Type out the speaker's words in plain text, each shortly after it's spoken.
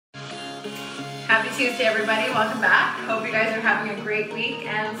Happy Tuesday, everybody. Welcome back. Hope you guys are having a great week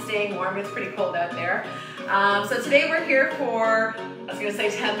and staying warm. It's pretty cold out there. So today we're here for, I was going to say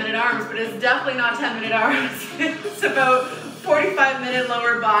 10-minute arms, but it's definitely not 10-minute arms. It's about 45-minute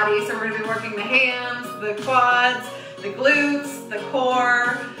lower body. So we're going to be working the hams, the quads, the glutes, the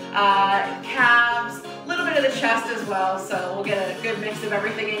core, calves, a little bit of the chest as well. So we'll get a good mix of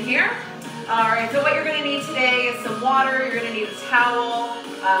everything in here. All right, so what you're going to need today is some water. You're going to need a towel,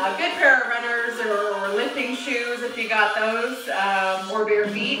 a good pair of runners or lifting shoes if you got those, or bare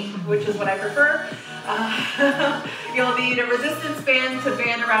feet, which is what I prefer. You'll need a resistance band to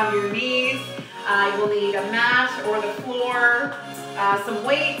band around your knees. You'll need a mat or the floor, some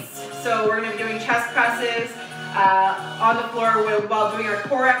weights. So we're going to be doing chest presses on the floor while doing our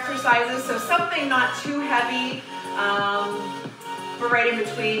core exercises. So something not too heavy, but right in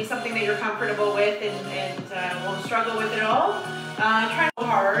between, something that you're comfortable with and won't struggle with it all. Try so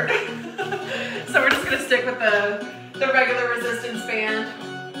hard. So we're just going to stick with the regular resistance band.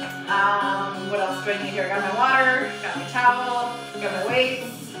 What else do I need here? I got my water, got my towel, got my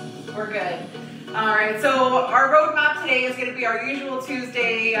weights. We're good. All right, so our roadmap today is going to be our usual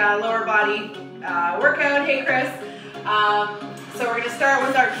Tuesday lower body workout. Hey, Chris. So we're going to start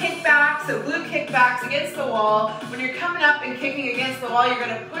with our kickbacks, so glute kickbacks against the wall. When you're coming up and kicking against the wall, you're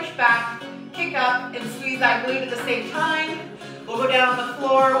going to push back, kick up, and squeeze that glute at the same time. We'll go down on the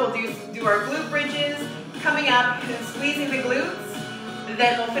floor, we'll do our glute bridges, coming up and squeezing the glutes. And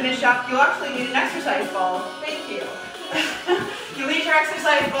then we'll finish up. You'll actually need an exercise ball. Thank you. You'll need your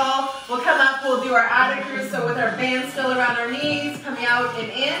exercise ball. We'll come up, we'll do our adductors, so with our band still around our knees, coming out and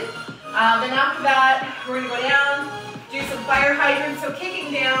in. Then after that, we're going to go down, do some fire hydrants, so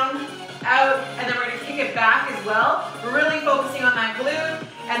kicking down, out, and then we're going to kick it back as well. We're really focusing on that glute,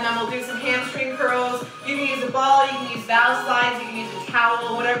 and then we'll do some hamstring curls. You can use a ball, you can use valve slides, you can use a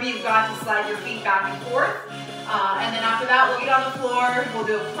towel, whatever you've got to slide your feet back and forth. And then after that, we'll get on the floor, we'll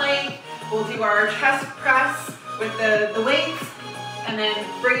do a plank, we'll do our chest press with the weights, and then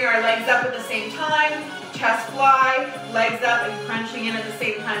bringing our legs up at the same time, chest fly, legs up and crunching in at the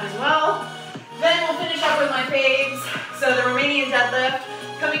same time as well. Then we'll finish up with my faves. So the Romanian deadlift,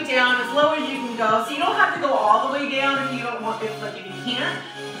 coming down as low as you can go. So you don't have to go all the way down if you don't want, if you can't.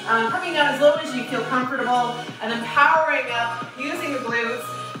 Coming down as low as you feel comfortable, and then powering up using the glutes,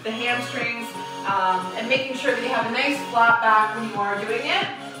 the hamstrings, and making sure that you have a nice flat back when you are doing it.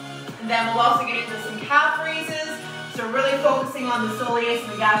 And then we'll also get into some calf raises. So really focusing on the soleus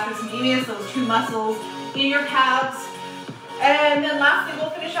and the gastrocnemius, those two muscles in your calves. And then lastly,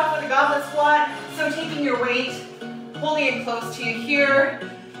 we'll finish off with a goblet squat. So taking your weight, holding it close to you here,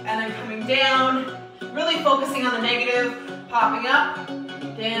 and then coming down, really focusing on the negative, popping up,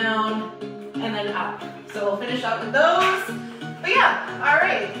 down, and then up. So we'll finish up with those. But yeah, all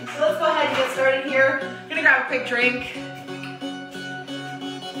right, so let's go ahead and get started here. I'm gonna grab a quick drink.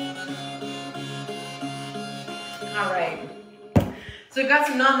 All right. So we've got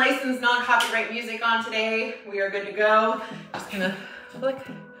some non-licensed, non-copyright music on today. We are good to go. Just gonna flick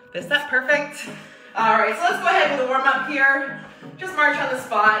this up, perfect. All right, so let's go ahead with a warm up here. Just march on the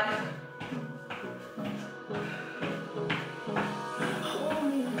spot.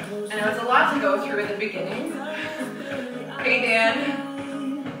 I know it's a lot to go through at the beginning. Hey, Dan.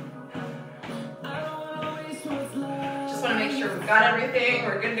 Just wanna make sure we've got everything,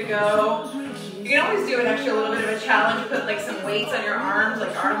 we're good to go. You can always do an extra little bit of a challenge, put like some weights on your arms,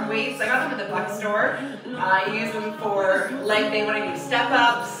 like arm weights. I got them at the buck store. I use them for leg day when I do step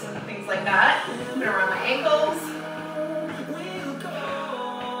ups, things like that. Put them around my ankles.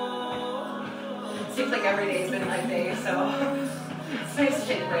 It seems like every day's been leg day, so it's nice to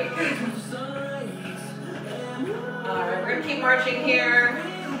take a break. All right, we're gonna keep marching here.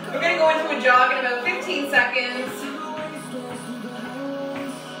 We're gonna go into a jog in about 15 seconds.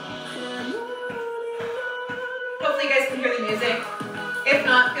 Hopefully you guys can hear the music. If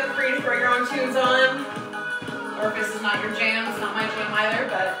not, feel free to throw your own tunes on. Or if this is not your jam, it's not my jam either,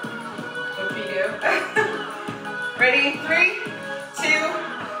 but hope you do. Ready? 3, 2,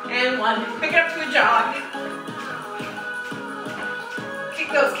 and 1. Pick it up to a jog. Kick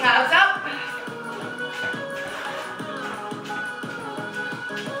those calves up.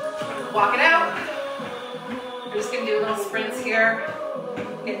 Walk it out. We're just gonna do little sprints here.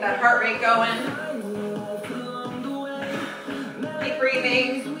 Get that heart rate going. Keep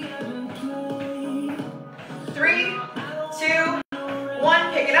breathing. 3, 2,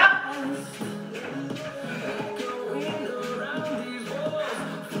 1, pick it up.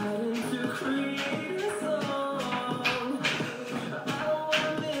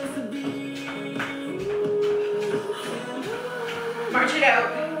 March it out.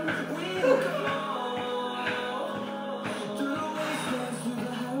 Gonna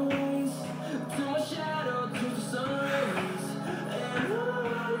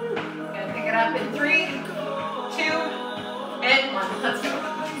pick it up in 3, 2, and 1. Let's go.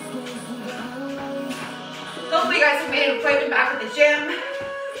 Hopefully you guys have made an appointment back at the gym.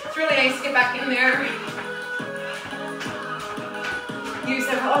 It's really nice to get back in there. Use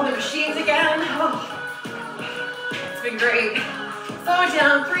all the machines again. Oh, it's been great. Slow it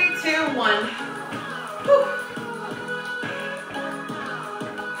down. 3, 2, 1. Whew.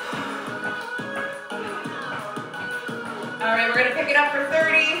 All right, we're gonna pick it up for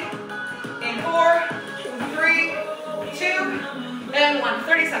 30 in 4, 3, 2, and 1.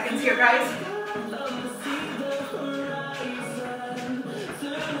 30 seconds here, guys.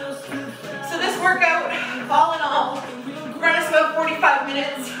 So this workout, all in all, run us about 45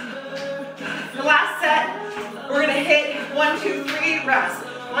 minutes. The last set, we're gonna hit 1, 2, 3, rest.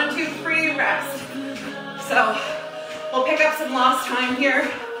 1, 2, 3, rest. So we'll pick up some lost time here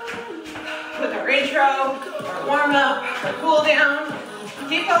with our intro, our warm up, our cool down.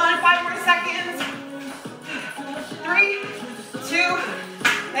 Keep going, 5 more seconds. 3, 2,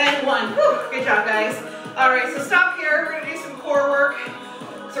 and 1. Whew, good job, guys. All right, so stop here. We're gonna do some core work.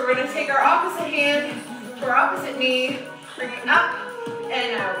 So we're gonna take our opposite hand to our opposite knee, bring it up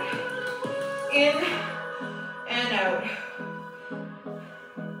and out, in and out.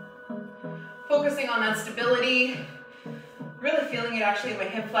 Focusing on that stability, really feeling it actually in my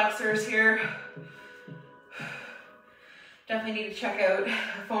hip flexors here. Definitely need to check out a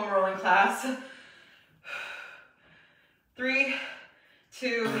foam rolling class. 3,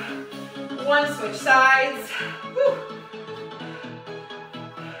 2, 1, switch sides. Whew.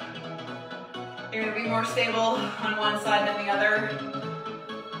 You're gonna be more stable on one side than the other.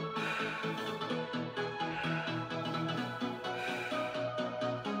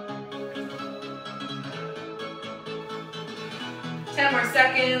 Ten more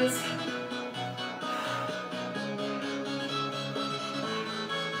seconds.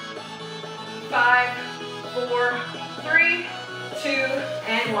 5, 4, 3, 2,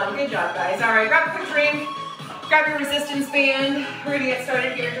 and 1. Good job, guys. All right, grab a quick drink. Grab your resistance band. We're gonna get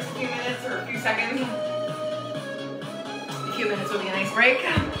started here in just a few minutes or a few seconds. A few minutes will be a nice break.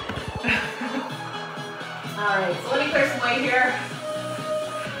 All right, so let me clear some weight here.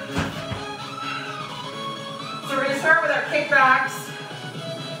 So we're gonna start with our kickbacks,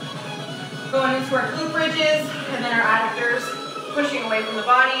 going into our glute bridges, and then our adductors, pushing away from the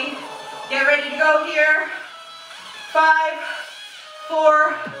body. Get ready to go here. 5,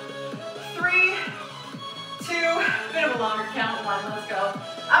 4, 3, 2, bit of a longer count, 1, let's go.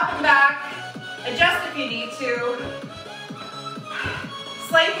 Up and back, adjust if you need to.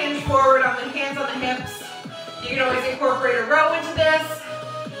 Slight hinge forward on the hands on the hips. You can always incorporate a row into this,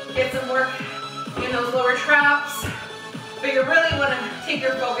 get some work in those lower traps, but you really want to take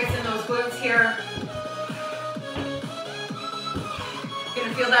your focus in those glutes here. You're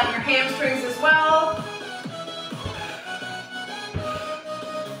gonna feel that in your hamstrings as well.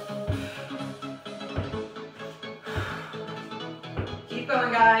 Keep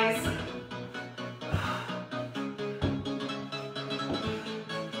going, guys.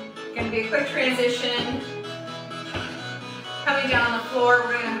 Gonna be a quick transition. Coming down on the floor,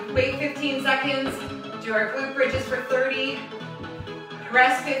 we're gonna wait 15 seconds, do our glute bridges for 30,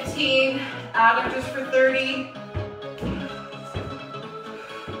 rest 15, adductors for 30.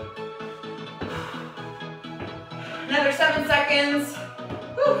 Another 7 seconds.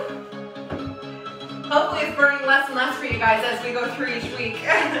 Whew. Hopefully it's burning less and less for you guys as we go through each week.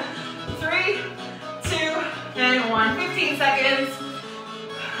 3, 2, and 1. 15 seconds.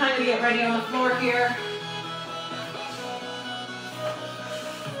 Time to get ready on the floor here.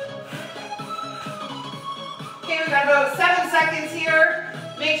 Okay, we've got about 7 seconds here.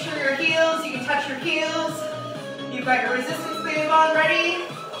 Make sure your heels, you can touch your heels. You've got your resistance band on ready.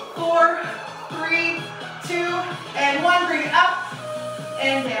 4, 3, 2, and 1. Bring it up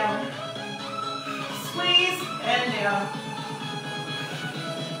and down. Squeeze and down.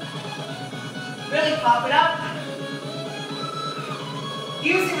 Really pop it up.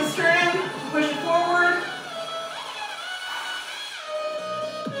 Using the sternum, push it forward.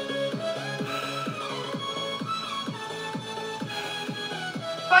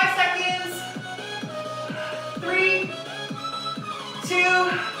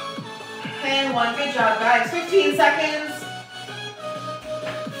 And 1. Good job, guys. 15 seconds.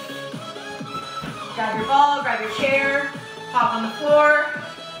 Grab your ball, grab your chair, hop on the floor,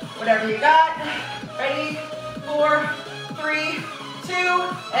 whatever you got. Ready? 4, 3, 2,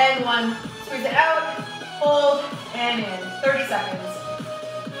 and 1. Squeeze it out, hold, and in. 30 seconds.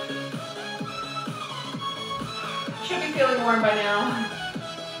 Should be feeling warm by now.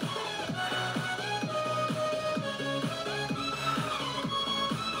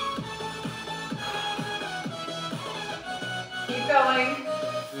 Keep going.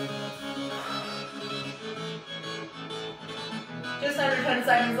 Just under 10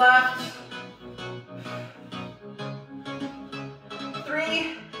 seconds left.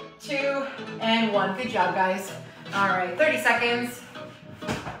 3, 2, and 1. Good job, guys. All right, 30 seconds.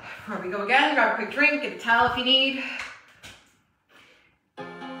 Here we go again. Grab a quick drink, get a towel if you need.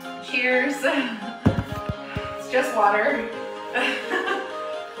 Cheers. It's just water.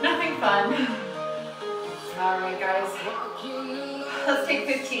 Nothing fun. All right, guys. Let's take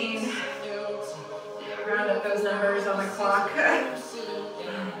 15. Round up those numbers on the clock. All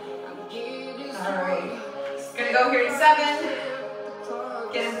right. Gonna go here to 7.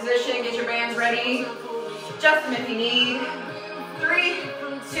 Get in position, get your bands ready. Adjust them if you need. 3,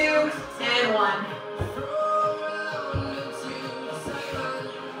 2, and 1.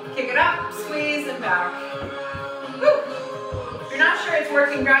 Kick it up, squeeze, and back. Woo. If you're not sure it's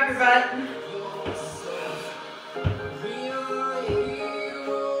working, grab your butt.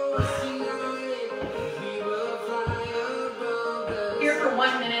 Here for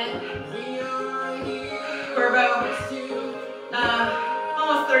 1 minute. We're about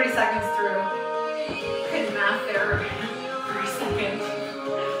almost 30 seconds through. Couldn't math there for a second.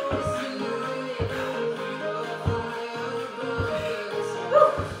 Woo.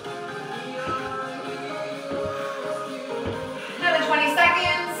 Another 20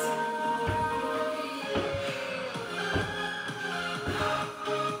 seconds.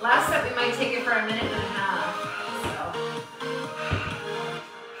 Last set, we might take it for a minute and a half. So,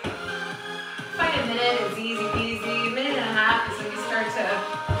 find a minute is easy peasy. A minute and a half is when you start to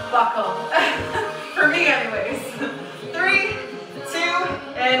buckle. For me, anyways. 3, 2,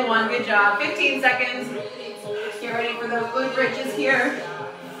 and 1. Good job. 15 seconds. Get ready for those glute bridges here.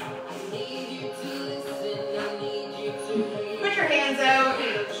 Put your hands out.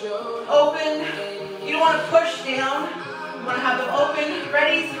 Open. You don't want to push down. You want to have them open.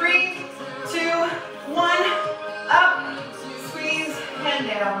 Ready? 3, 2, 1. Up. Squeeze and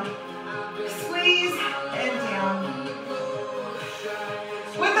down. Squeeze and down.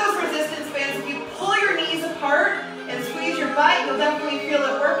 With those resistance bands, if you pull your knees apart and squeeze your butt, you'll definitely feel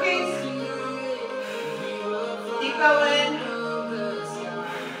it working. Keep going.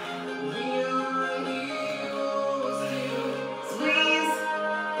 Squeeze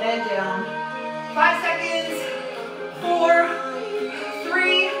and down. 5 seconds. 4,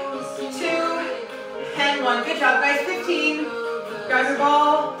 3, 2, and 1. Good job, guys. 15. Grab your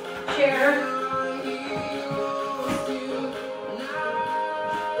ball, chair.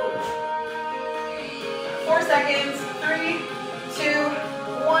 4 seconds. 3, 2,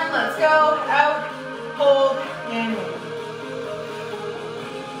 1. Let's go. Out, hold, and move.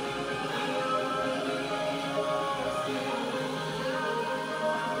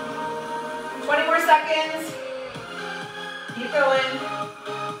 Seconds. Keep going.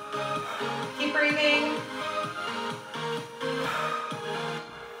 Keep breathing.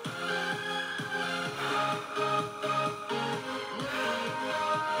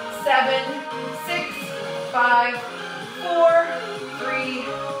 7, 6, 5, 4, 3,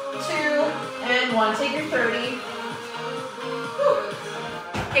 2, and 1. Take your 30. Whew.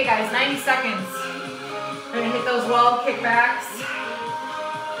 Okay, guys, 90 seconds. We're gonna hit those wall kickbacks.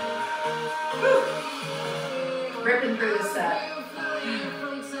 Whew. Ripping through this set.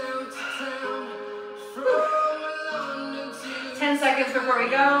 Whew. 10 seconds before we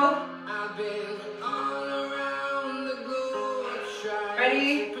go.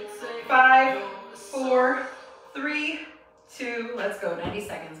 Ready? 5, 4, 3, 2, let's go. 90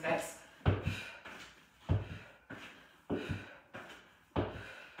 seconds, guys.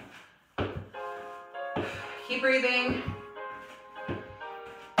 Keep breathing.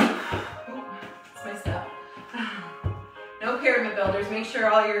 That's my step. No pyramid builders. Make sure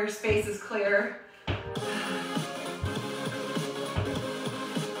all your space is clear.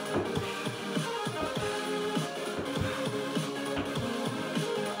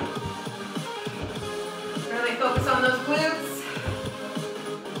 Really focus on those glutes.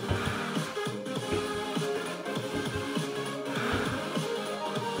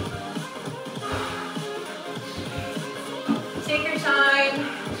 Take your time.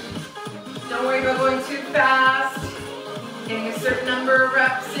 Don't worry about going too fast. Getting a certain number of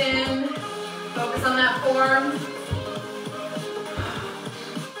reps in. Focus on that form.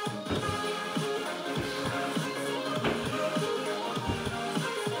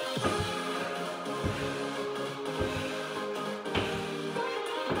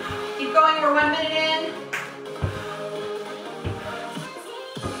 Keep going, we're 1 minute in.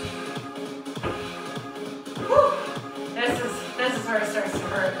 starts to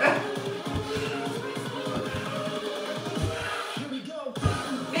hurt.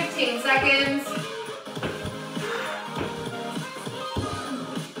 15 seconds.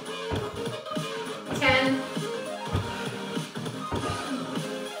 10.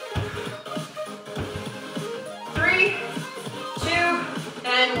 3, 2,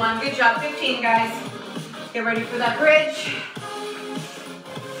 and 1. Good job. 15, guys. Get ready for that bridge.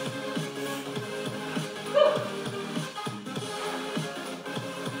 Whew.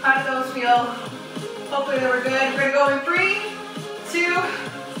 How did those feel? Hopefully they were good. We're gonna go in 3, 2,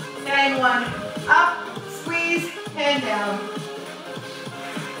 and 1. Up, squeeze, and down.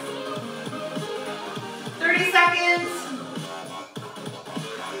 30 seconds.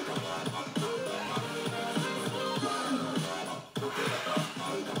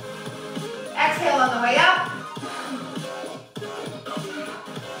 Exhale on the way up.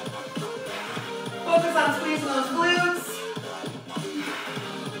 Focus on squeezing those glutes.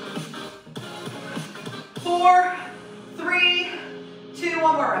 4, 3, 2,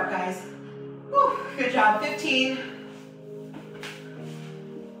 one more rep, guys. Whew, good job. 15.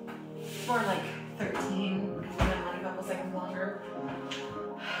 More like 13, because we're gonna run a couple seconds longer.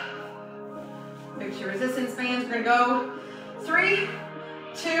 Fix your resistance bands. We're gonna go 3,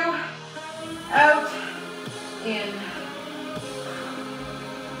 2, out, in.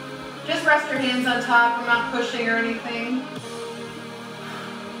 Just rest your hands on top. I'm not pushing or anything.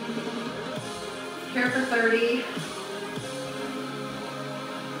 Here for 30.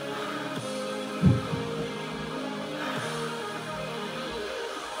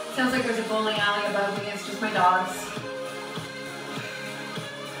 Sounds like there's a bowling alley above me. It's just my dogs.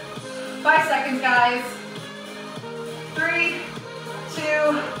 5 seconds, guys. 3,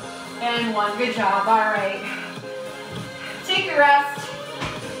 2, and 1. Good job. All right. Take your rest.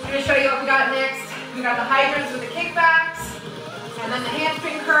 I'm going to show you what we got next. We got the hydrants with the kickbacks, and then the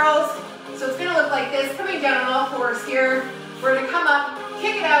handspring curls. So it's going to look like this, coming down on all fours here. We're going to come up,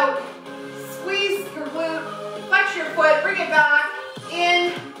 kick it out, squeeze your glute, flex your foot, bring it back,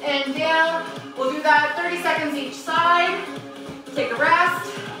 in and down. We'll do that 30 seconds each side. Take a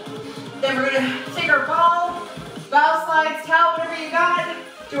rest. Then we're going to take our ball, valve slides, towel, whatever you got.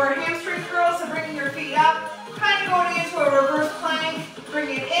 Do our hamstring curls, so bringing your feet up, kind of going into a reverse plank. Bring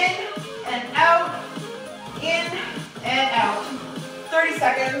it in and out, in and out. 30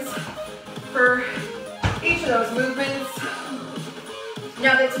 seconds for each of those movements.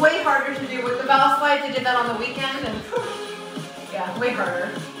 Now it's way harder to do with the valve slides. I did that on the weekend and whew, yeah, way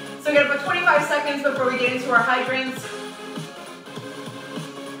harder. So we're gonna put 25 seconds before we get into our hydrants.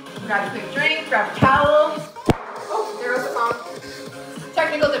 Grab a quick drink, grab a towel. Oh, there was the phone.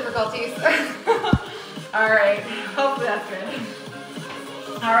 Technical difficulties. All right, hopefully that's good.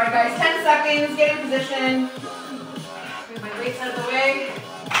 All right, guys, 10 seconds, get in position. Move my weights out of the way.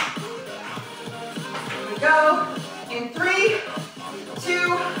 Here we go. In 3,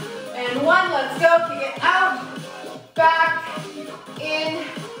 2, and 1. Let's go. Kick it out, back, in,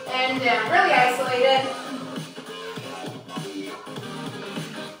 and down. Really isolate it.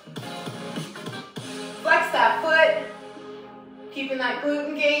 Flex that foot, keeping that glute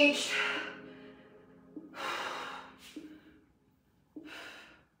engaged.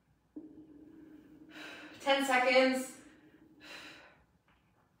 Ten seconds.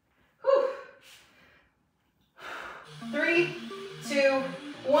 Whew. 3, 2,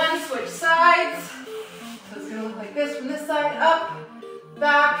 1. Switch sides. So it's going to look like this from this side. Up,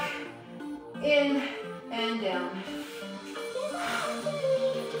 back, in, and down.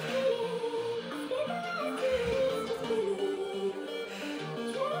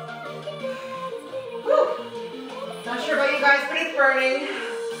 Whew. Not sure about you guys, but it's burning.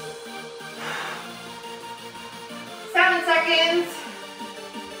 7 seconds.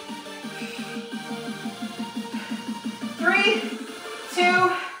 3,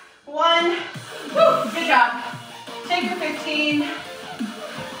 2, 1. Woo, good job. Take your 15.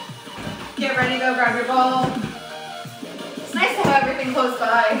 Get ready to go grab your ball. It's nice to have everything close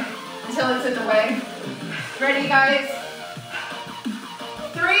by until it's in the way. Ready, guys?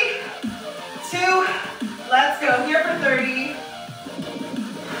 3, 2, let's go. Here for 30.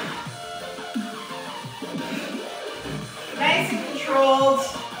 Nice and controlled.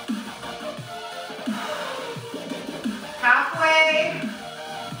 Halfway.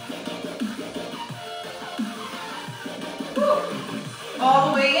 Woo. All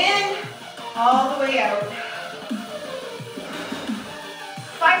the way in, all the way out.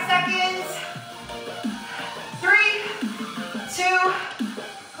 5 seconds. 3,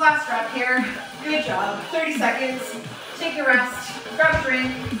 2, last rep here. Good job. 30 seconds. Take a rest. Grab a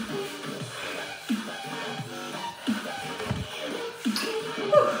drink.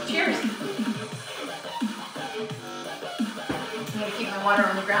 keep my water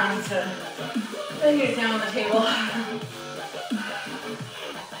on the ground instead of putting it down on the table.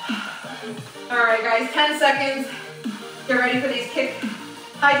 All right, guys, 10 seconds. Get ready for these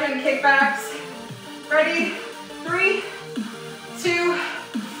hydrant kickbacks. Ready? 3, 2,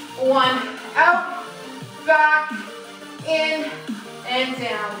 1. Out, back, in, and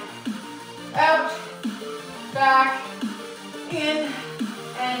down. Out, back, in,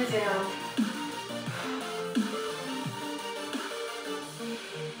 and down.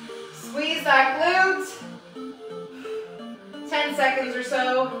 Squeeze that glute. 10 seconds or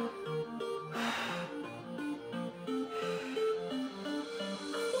so.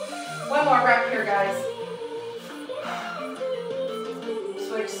 One more rep here, guys.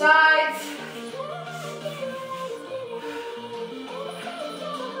 Switch sides.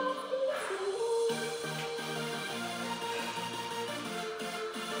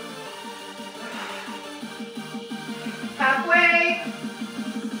 Halfway.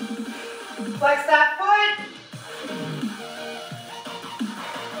 Flex that foot.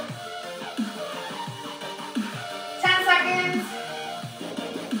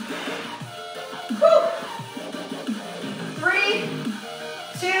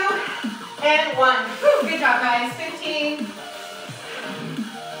 And 1. Whew, good job, guys. 15.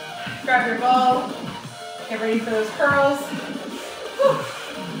 Grab your ball. Get ready for those curls. Whew.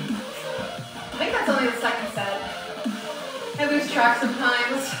 I think that's only the second set. I lose track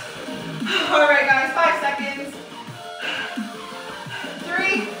sometimes. All right, guys. 5 seconds.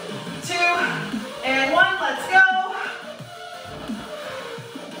 3, 2, and 1. Let's go.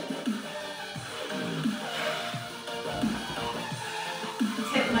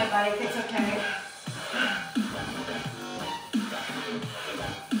 My bike, it's okay.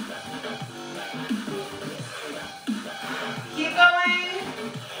 Keep going.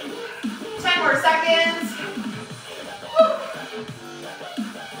 10 more seconds. Woo.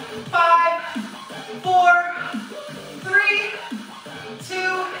 5, 4, 3,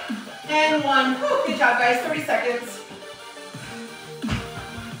 2, and 1. Woo. Good job, guys. 30 seconds.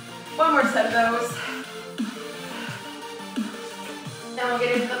 One more set of those. Then we'll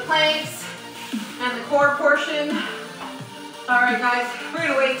get into the planks and the core portion. All right, guys, we're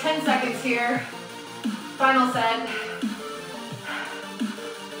gonna wait 10 seconds here. Final set.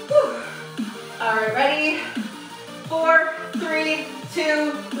 Whew. All right, ready? 4, 3,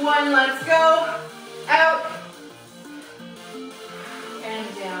 2, 1, let's go. Out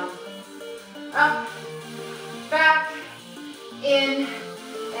and down. Up, back, in,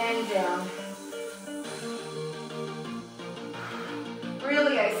 and down.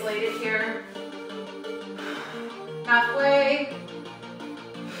 Really isolated here. Halfway.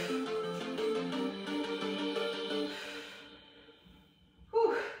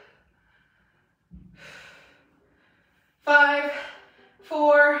 Whew. 5,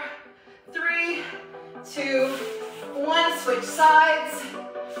 4, 3, 2, 1. Switch sides.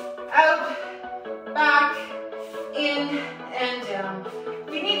 Out, back, in, and down.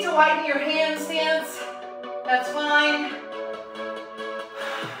 If you need to widen your hand stance, that's fine.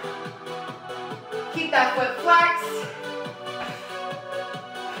 Keep that foot flexed.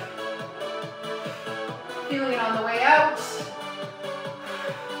 Feeling it on the way out.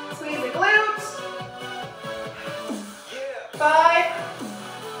 Squeeze the glutes. 5,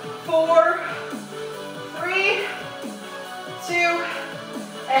 4, 3, 2,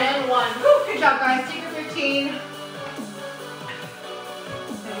 and 1. Woo, good job, guys. Take your 15.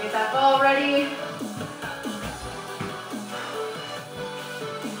 And get that ball ready.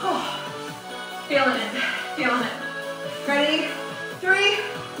 Feeling it, feeling it. Ready? 3,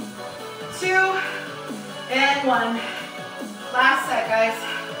 2, and 1. Last set, guys.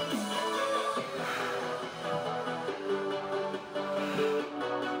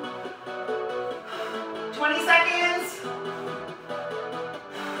 Seconds.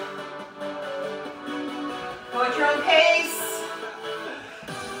 Go at your own pace.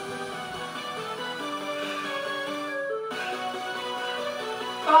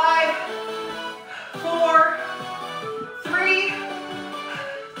 5, 4, 3,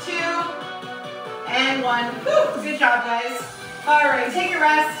 2, and 1. Whew, good job, guys. All right, take a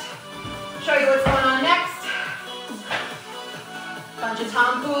rest. Show you what's going on next. Bunch of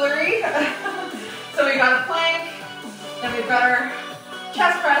tomfoolery. So we got a plank, then we've got our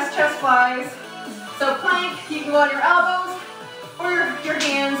chest press, chest flies. So plank, you can go on your elbows or your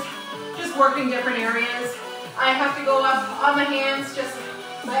hands, just working different areas. I have to go up on my hands, just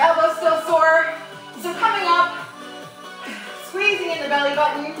my elbow's still sore. So coming up, squeezing in the belly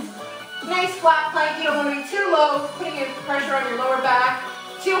button. Nice flat plank, you don't want to be too low, putting in pressure on your lower back.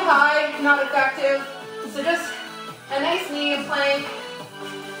 Too high, not effective. So just a nice medium plank.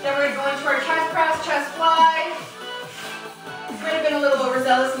 Then we're going to go into our chest press, chest fly. Might have been a little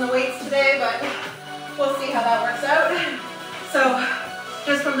overzealous in the weights today, but we'll see how that works out. So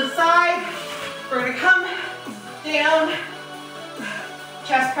just from the side, we're going to come down,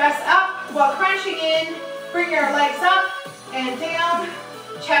 chest press up while crunching in, bringing our legs up and down,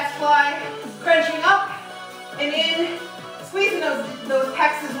 chest fly, crunching up and in, squeezing those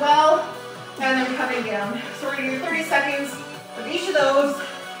pecs as well, and then coming down. So we're going to do 30 seconds of each of those.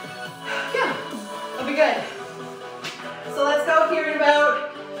 Yeah, that'll be good. So let's go here in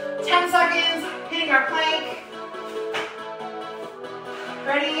about 10 seconds, hitting our plank.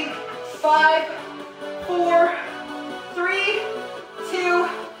 Ready? 5, 4, 3, 2,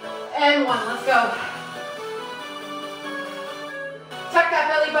 and 1. Let's go. Tuck that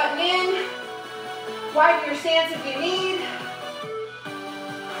belly button in. Widen your stance if you need.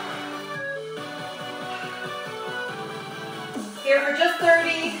 Here for just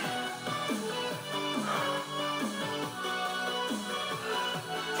 30.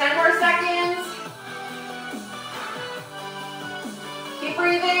 10 more seconds. Keep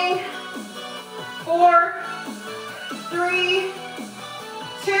breathing. 4, 3,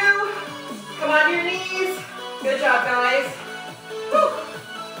 2. Come on your knees. Good job, guys. Whew.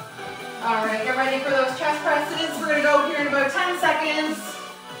 All right, get ready for those chest presses. We're gonna go here in about 10 seconds.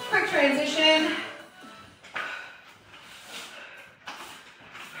 Quick transition.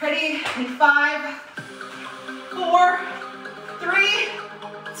 Ready in 5, 4, 3,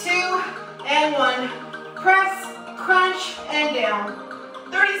 2, and 1. Press, crunch, and down.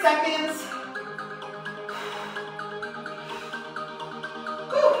 30 seconds.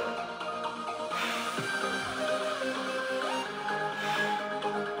 Whew.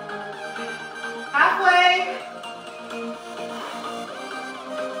 Halfway.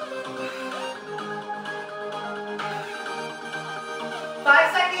 Five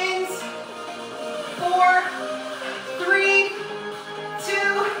seconds. 4, 3,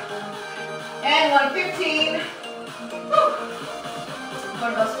 2, and 1. 15. Whew. Go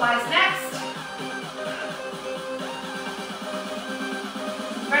to those flies next.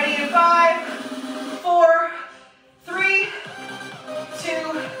 Ready in 5, 4, 3, 2,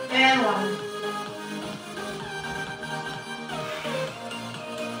 and 1.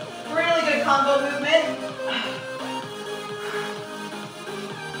 Really good combo movement.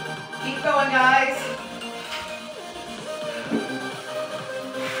 Keep going, guys.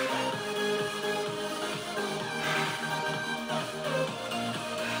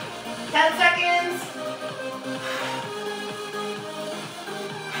 Ten seconds.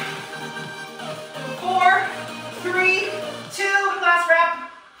 4, 3, 2, last rep.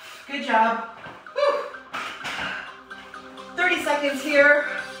 Good job. Whew. 30 seconds here.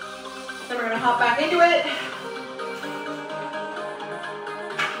 Then we're gonna hop back into it.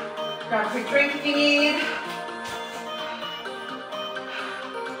 Grab a quick drink if you need.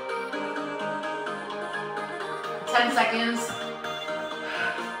 Ten seconds.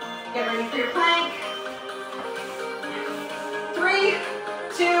 Get ready for your plank. 3,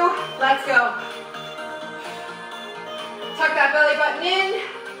 2, let's go. Tuck that belly button in.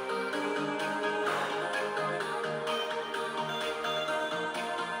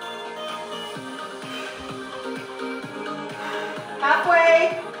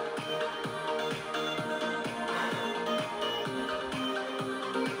 Halfway.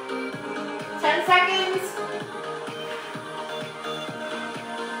 Seconds.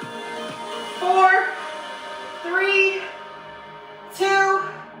 4, 3, 2,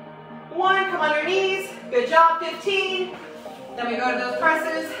 1. Come on your knees. Good job. 15. Then we go to those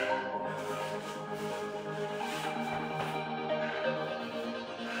presses.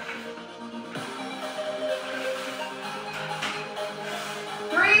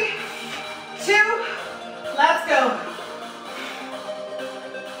 Three, 2, let's go.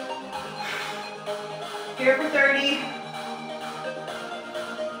 Here for 30.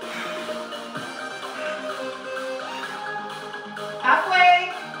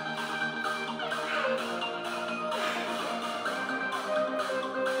 Halfway.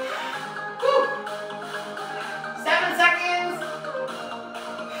 Whew. 7 seconds.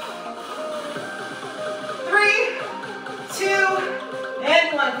 3, 2, and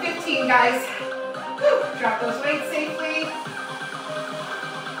 1. 15, guys. Whew. Drop those weights safely.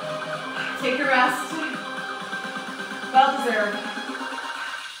 Take your rest. Well deserved.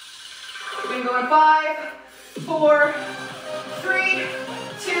 We're going to go in 5, 4, 3,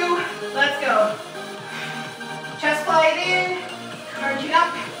 2, let's go. Chest fly it in, crunching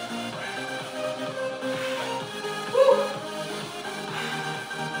up. Woo.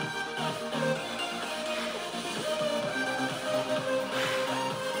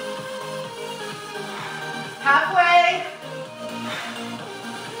 Halfway.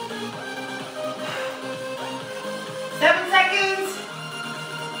 7 seconds.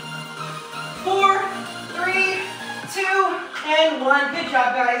 4, 3, 2, and 1. Good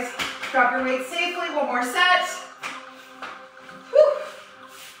job, guys. Drop your weight safely. One more set. Whew.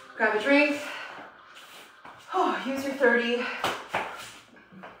 Grab a drink. Oh, use your 30.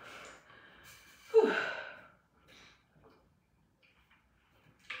 Whew.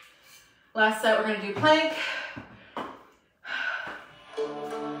 Last set, we're going to do plank.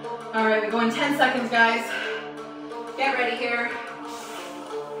 All right, we go in 10 seconds, guys. Get ready here.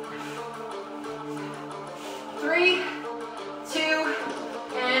 3, 2,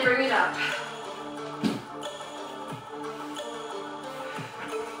 and bring it up.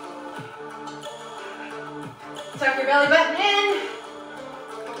 Tuck your belly button in.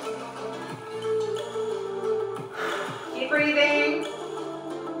 Keep breathing.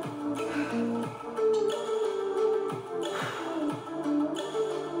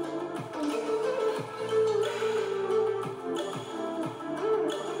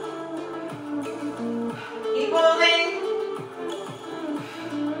 Keep holding.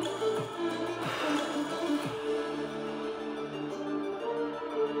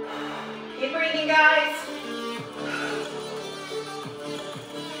 Keep breathing, guys.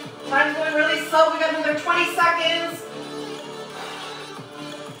 Time's going really slow. We got another 20 seconds.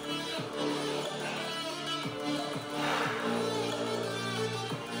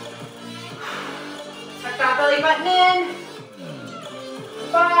 Tuck that belly button in.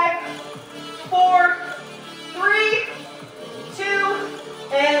 5, 4, 3, 2,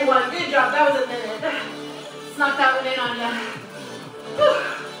 and 1. Good job. That was a minute. Snuck that one in on you.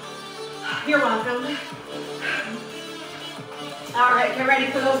 You're welcome. All right, get ready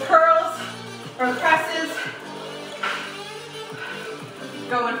for those curls or the presses.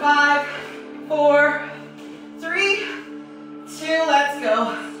 Go in 5, 4, 3, 2, let's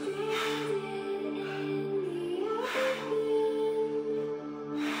go.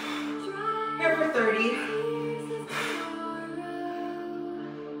 Here for 30.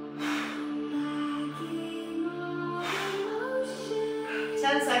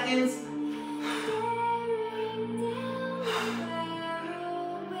 Seconds.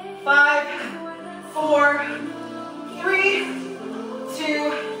 5, 4, 3,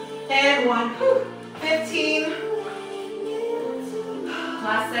 2, and 1. Whew. 15.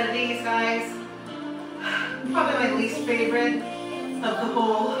 Last set of these, guys. Probably my least favorite of the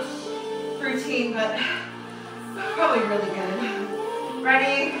whole routine, but probably really good.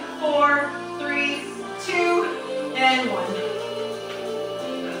 Ready? 4, 3, 2, and 1.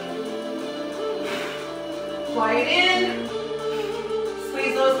 Fly it in.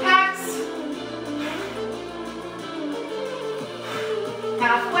 Squeeze those pecs.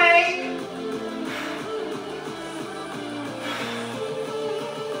 Halfway.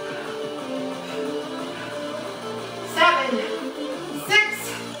 Seven, 6,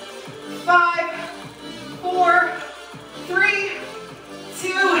 5, 4, 3,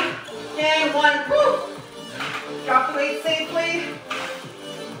 2, and 1. Woo. Drop the weight safely.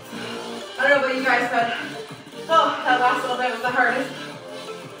 I don't know about you guys, but oh, that last little bit was the hardest.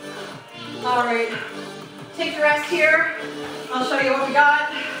 All right, take a rest here. I'll show you what we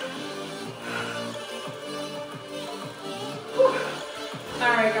got. Whew.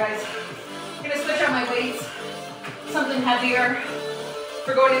 All right, guys. I'm gonna switch out my weights. Something heavier.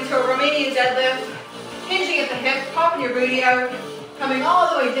 We're going into a Romanian deadlift. Hinging at the hip, popping your booty out, coming all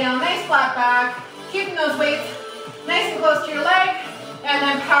the way down, nice flat back, keeping those weights nice and close to your leg, and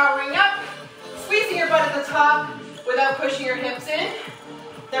then powering up. Squeezing your butt at the top without pushing your hips in.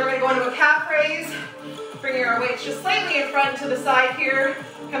 Then we're going to go into a calf raise, bringing our weights just slightly in front to the side here,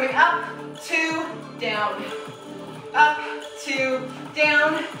 coming up, 2, down, up, 2,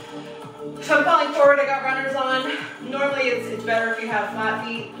 down. So I'm falling forward, I got runners on. Normally it's better if you have flat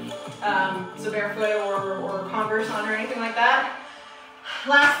feet, so barefoot or Converse on or anything like that.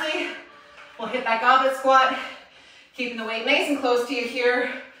 Lastly, we'll hit that goblet squat, keeping the weight nice and close to you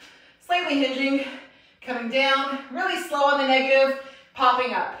here. Slightly hinging, coming down, really slow on the negative,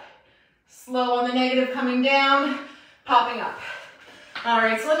 popping up. Slow on the negative, coming down, popping up. All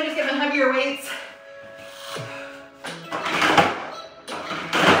right, so let me just get the heavier weights.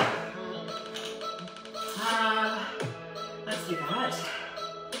 Let's do that.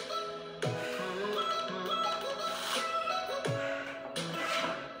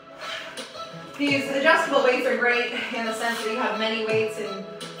 These adjustable weights are great in the sense that you have many weights in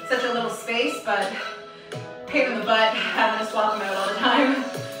such a little space, but pain in the butt having to swap them out all the time.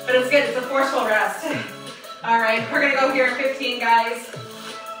 But it's good, it's a forceful rest. All right, we're gonna go here in 15, guys.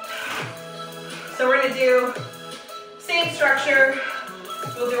 So we're gonna do same structure.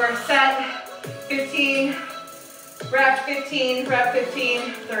 We'll do our set, 15, rep 15, rep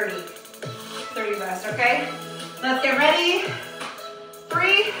 15, 30. 30 rest, okay? Let's get ready.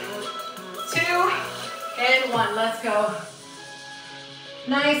 3, 2, and 1. Let's go.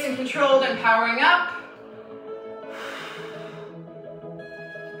 Nice and controlled and powering up.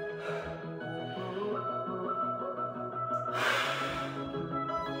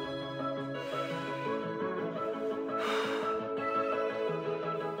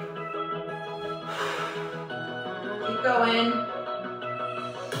 Keep going.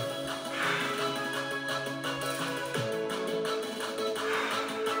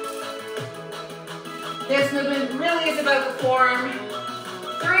 This movement really is about the form.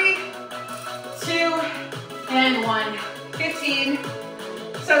 3, 2, and 1. 15.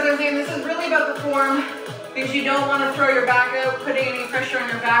 So as I was saying, this is really about the form because you don't want to throw your back out, putting any pressure on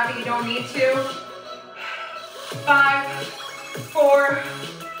your back that you don't need to. 5, 4,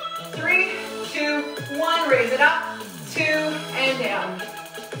 3, 2, 1. Raise it up. 2, and down.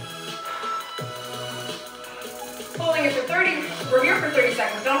 Holding it for 30. We're here for 30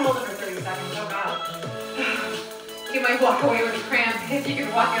 seconds. Don't hold it for 30 seconds. Oh God. You might walk away with a cramp if you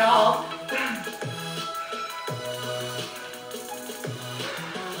can walk at all.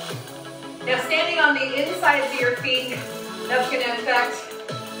 Now standing on the insides of your feet, that's going to affect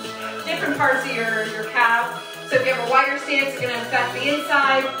different parts of your calf. So if you have a wider stance, it's going to affect the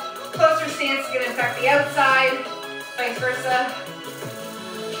inside. Closer stance is going to affect the outside. Vice versa.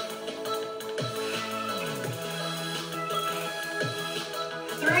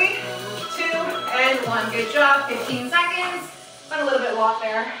 Three, 2, and 1. Good job. 15 seconds. Went a little bit long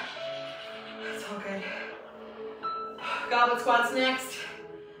there. It's all good. Goblet squats next.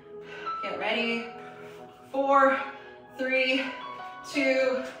 Get ready. 4, 3,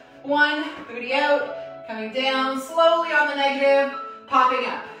 2, 1. Booty out. Coming down slowly on the negative. Popping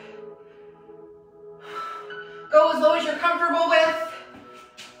up. Go as low as you're comfortable with.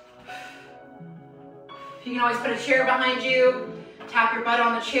 You can always put a chair behind you. Tap your butt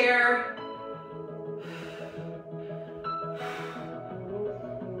on the chair.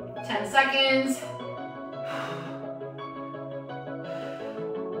 10 seconds.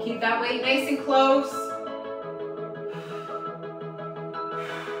 Keep that weight nice and close.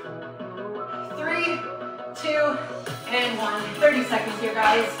 3, 2, and 1. 30 seconds here,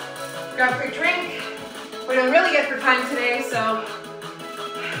 guys. Grab a quick drink. We're doing really good for time today, so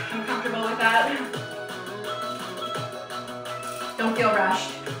I'm comfortable with that. Don't feel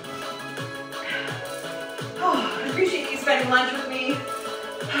rushed. Oh, I appreciate you spending lunch with me.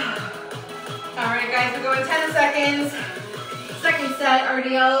 All right, guys, we're going 10 seconds. Second set,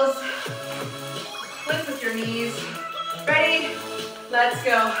 RDLs. Lift with your knees. Ready? Let's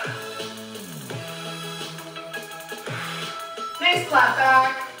go. Nice flat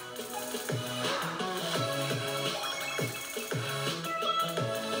back.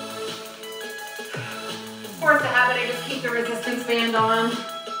 Force the habit, I just keep the resistance band on.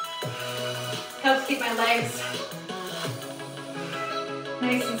 Helps keep my legs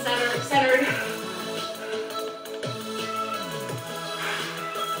nice and centered.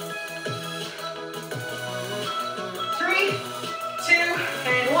 Three, 2,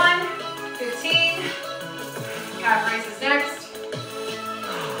 and 1. 15. Calf raises next.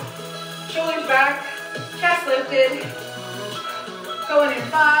 Shoulders back, chest lifted. Going in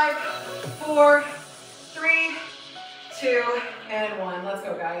 5, 4, 3, 2, and 1. Let's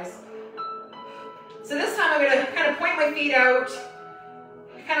go, guys. So this time I'm gonna kind of point my feet out,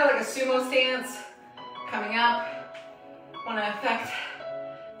 kind of like a sumo stance, coming up. Want to affect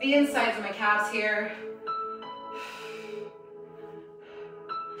the insides of my calves here.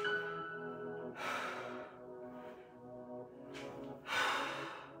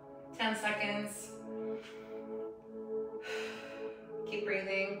 Seconds. Keep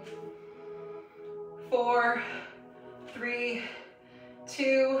breathing. 4, 3,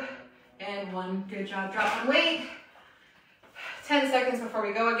 2, and 1. Good job. Drop on weight. 10 seconds before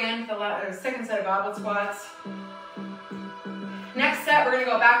we go again for the second set of goblet squats. Next set, we're going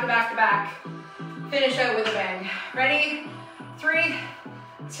to go back to back to back. Finish out with a bang. Ready? 3,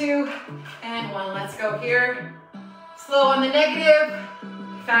 2, and 1. Let's go here. Slow on the negative.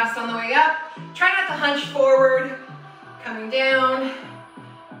 Fast on the way up. Try not to hunch forward. Coming down.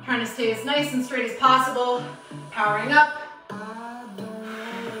 Trying to stay as nice and straight as possible. Powering up.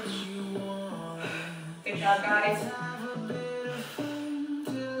 Good job, guys.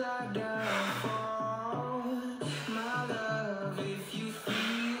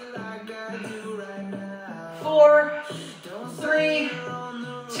 Four, 3,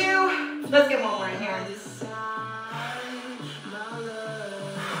 2, Let's get one more in here.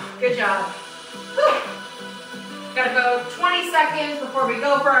 Good job. Whew. Gotta go 20 seconds before we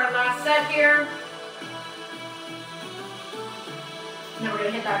go for our last set here. And then we're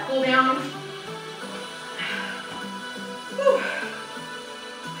gonna hit that cool down. Whew.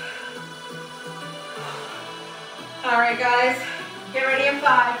 All right, guys, get ready in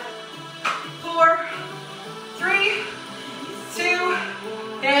 5, 4, 3, 2,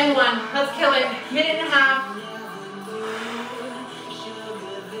 and 1. Let's kill it. Minute and a half.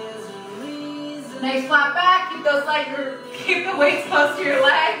 Nice flat back. Keep those legs, keep the weights close to your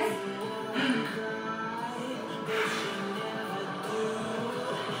legs.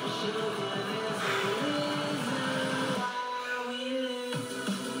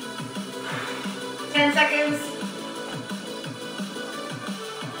 Seconds.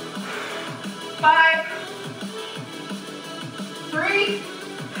 5, 3,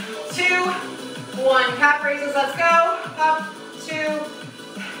 2, 1. Calf raises, let's go. Up, 2,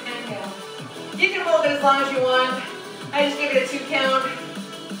 and down. You can hold it as long as you want. I just gave it a 2 count.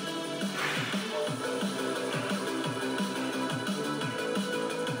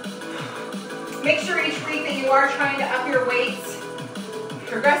 Make sure each week that you are trying to up your weights.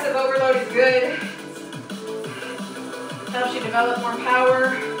 Progressive overload is good. Helps you develop more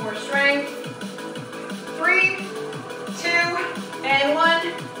power, more strength. 3, 2, and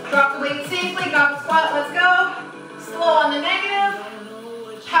 1. Drop the weight safely, goblet squat, let's go. Slow on the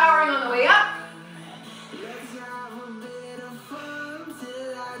negative, powering on the way up.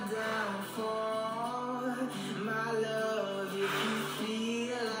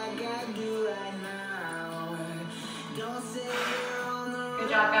 Good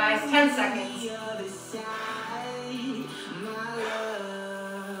job, guys. 10 seconds.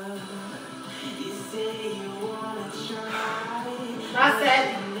 Last set.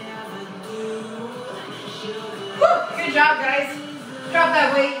 Woo, good job, guys. Drop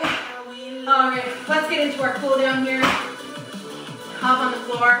that weight. All right, let's get into our cool down here. Hop on the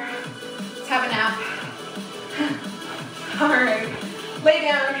floor. Let's have a nap. All right, lay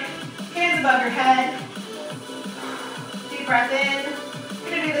down, hands above your head. Deep breath in.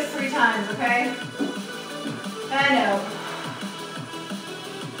 We're gonna do this 3 times, okay? And out.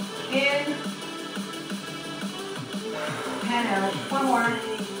 In. And out. One more.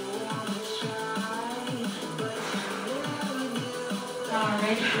 All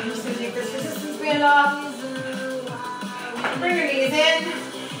right, I'm just gonna take this resistance band off. Bring your knees in.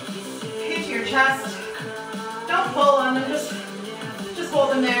 Into your chest. Don't pull on them, just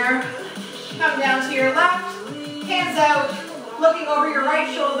hold them there. Come down to your left, hands out, looking over your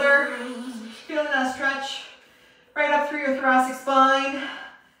right shoulder. Feeling that stretch right up through your thoracic spine.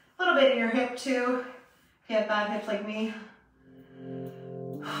 A little bit in your hip too, if you have bad hips like me.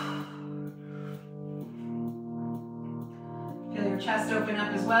 Feel your chest open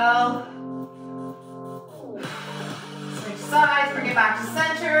up as well. Switch sides, bring it back to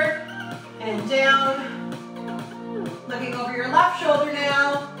center and down. Looking over your left shoulder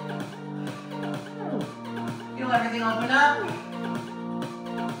now. Feel everything open up.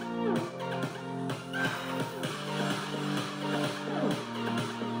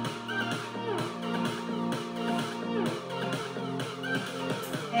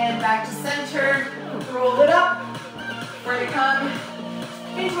 And back to center. Roll it up. We're going to come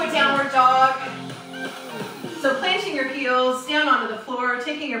into a downward dog. So planting your heels down onto the floor,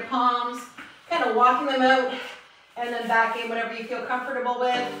 taking your palms, kind of walking them out, and then back in whatever you feel comfortable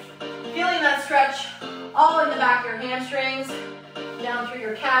with. Feeling that stretch all in the back of your hamstrings, down through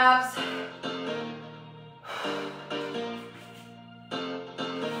your calves.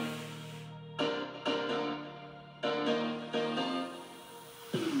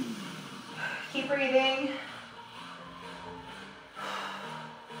 Keep breathing.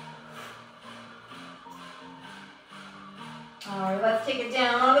 All right, let's take it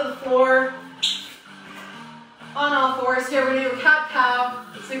down onto the floor. On all fours here, we're going to do a cat-cow.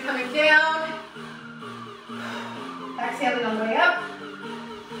 So you're coming down, exhaling on the way up,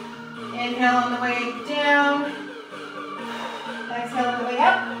 inhale on the way down, exhale on the way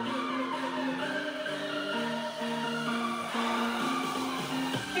up.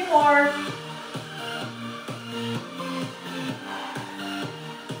 Two more.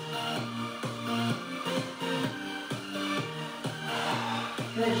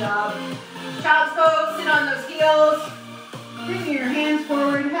 Good job. Child's pose, sit on those heels. Bring your hands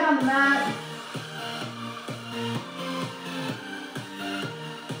forward, head on the mat.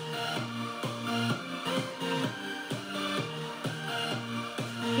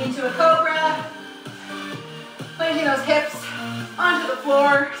 Into a cobra. Planting those hips onto the the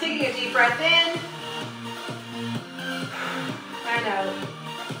floor, taking a deep breath in and out.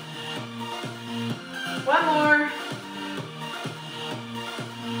 One more.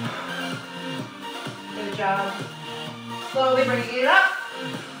 Good job. Slowly bringing it up.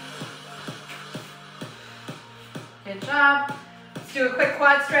 Good job. Let's do a quick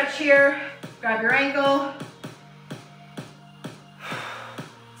quad stretch here. Grab your ankle.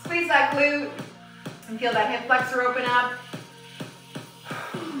 Squeeze that glute and feel that hip flexor open up.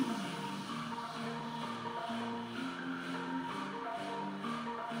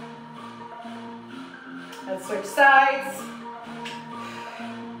 Let's switch sides.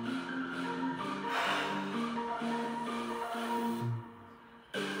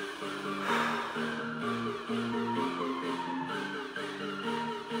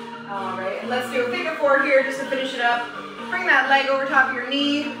 All right, and let's do a figure four here just to finish it up. Bring that leg over top of your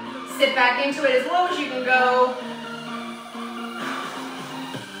knee. Sit back into it as low as you can go.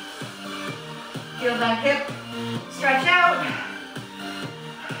 Feel that hip stretch out.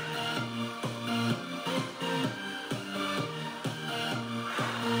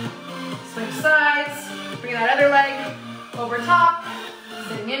 Switch sides. Bring that other leg over top.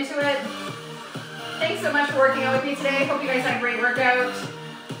 Sitting into it. Thanks so much for working out with me today. Hope you guys had a great workout.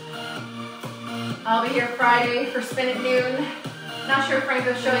 I'll be here Friday for spin at noon. Not sure if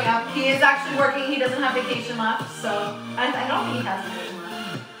Franco's showing up. He is actually working. He doesn't have vacation left, so I don't think he has vacation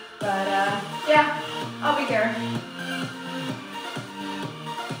left. But yeah, I'll be here.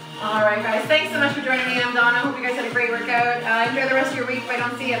 All right, guys. Thanks so much for joining me. I'm Donna. Hope you guys had a great workout. Enjoy the rest of your week if I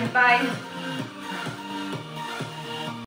don't see you. Bye.